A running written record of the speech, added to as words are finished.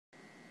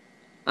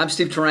I'm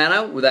Steve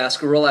Turano with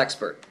Ask a Real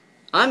Expert.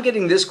 I'm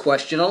getting this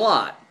question a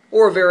lot,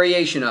 or a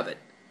variation of it.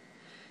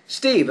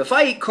 Steve, if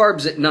I eat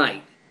carbs at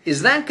night,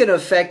 is that going to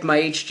affect my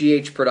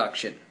HGH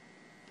production?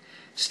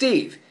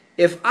 Steve,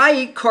 if I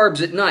eat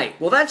carbs at night,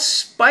 will that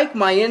spike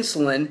my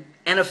insulin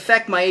and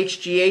affect my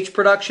HGH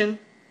production?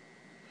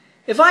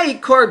 If I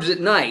eat carbs at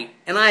night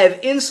and I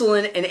have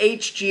insulin and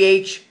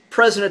HGH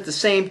present at the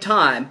same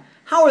time,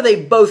 how are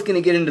they both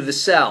going to get into the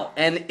cell,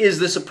 and is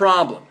this a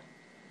problem?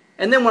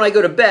 And then when I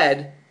go to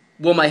bed,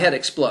 will my head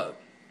explode?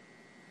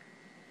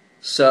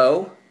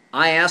 So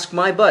I asked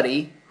my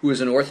buddy, who is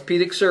an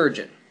orthopedic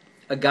surgeon,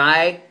 a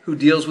guy who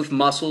deals with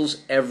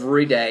muscles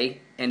every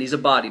day, and he's a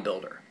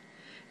bodybuilder.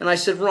 And I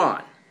said,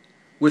 Ron,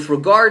 with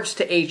regards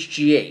to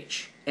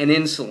HGH and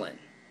insulin,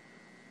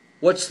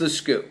 what's the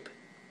scoop?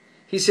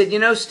 He said, you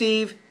know,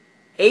 Steve,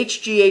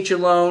 HGH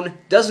alone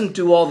doesn't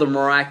do all the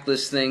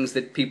miraculous things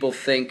that people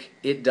think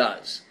it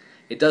does.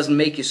 It doesn't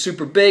make you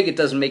super big, it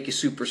doesn't make you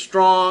super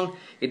strong,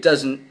 it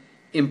doesn't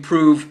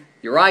improve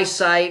your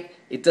eyesight,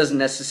 it doesn't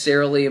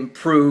necessarily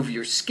improve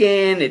your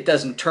skin, it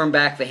doesn't turn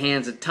back the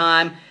hands of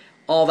time,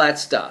 all that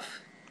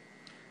stuff.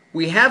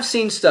 We have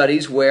seen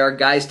studies where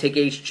guys take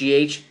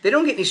HGH, they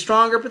don't get any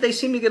stronger, but they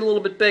seem to get a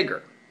little bit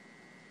bigger.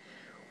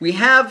 We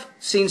have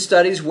seen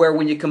studies where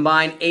when you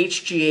combine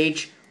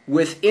HGH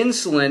with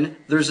insulin,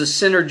 there's a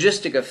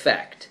synergistic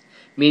effect,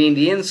 meaning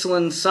the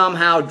insulin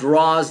somehow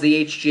draws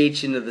the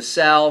HGH into the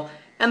cell,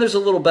 and there's a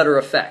little better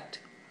effect.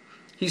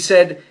 He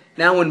said,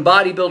 now when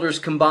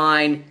bodybuilders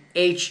combine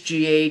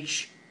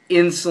HGH,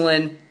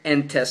 insulin,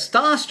 and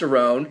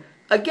testosterone,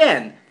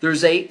 again,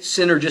 there's a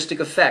synergistic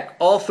effect.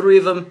 All three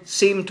of them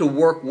seem to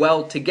work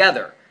well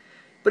together.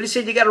 But he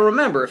said you got to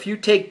remember, if you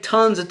take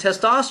tons of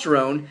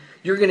testosterone,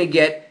 you're going to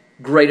get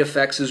great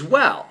effects as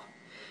well.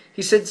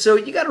 He said, so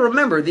you got to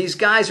remember, these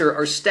guys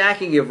are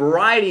stacking a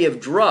variety of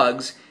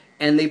drugs,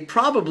 and they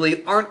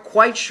probably aren't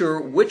quite sure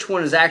which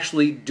one is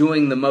actually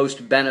doing the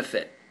most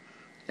benefit.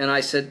 And I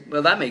said,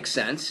 well, that makes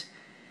sense.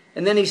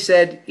 And then he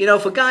said, you know,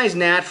 if a guy's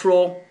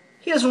natural,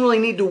 he doesn't really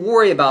need to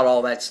worry about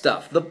all that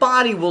stuff. The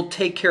body will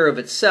take care of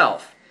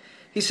itself.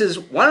 He says,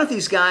 why don't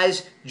these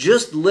guys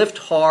just lift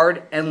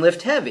hard and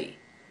lift heavy?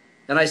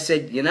 And I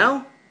said, you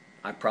know,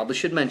 I probably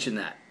should mention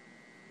that.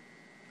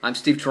 I'm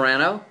Steve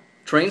Turano.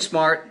 Train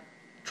smart,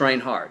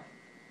 train hard.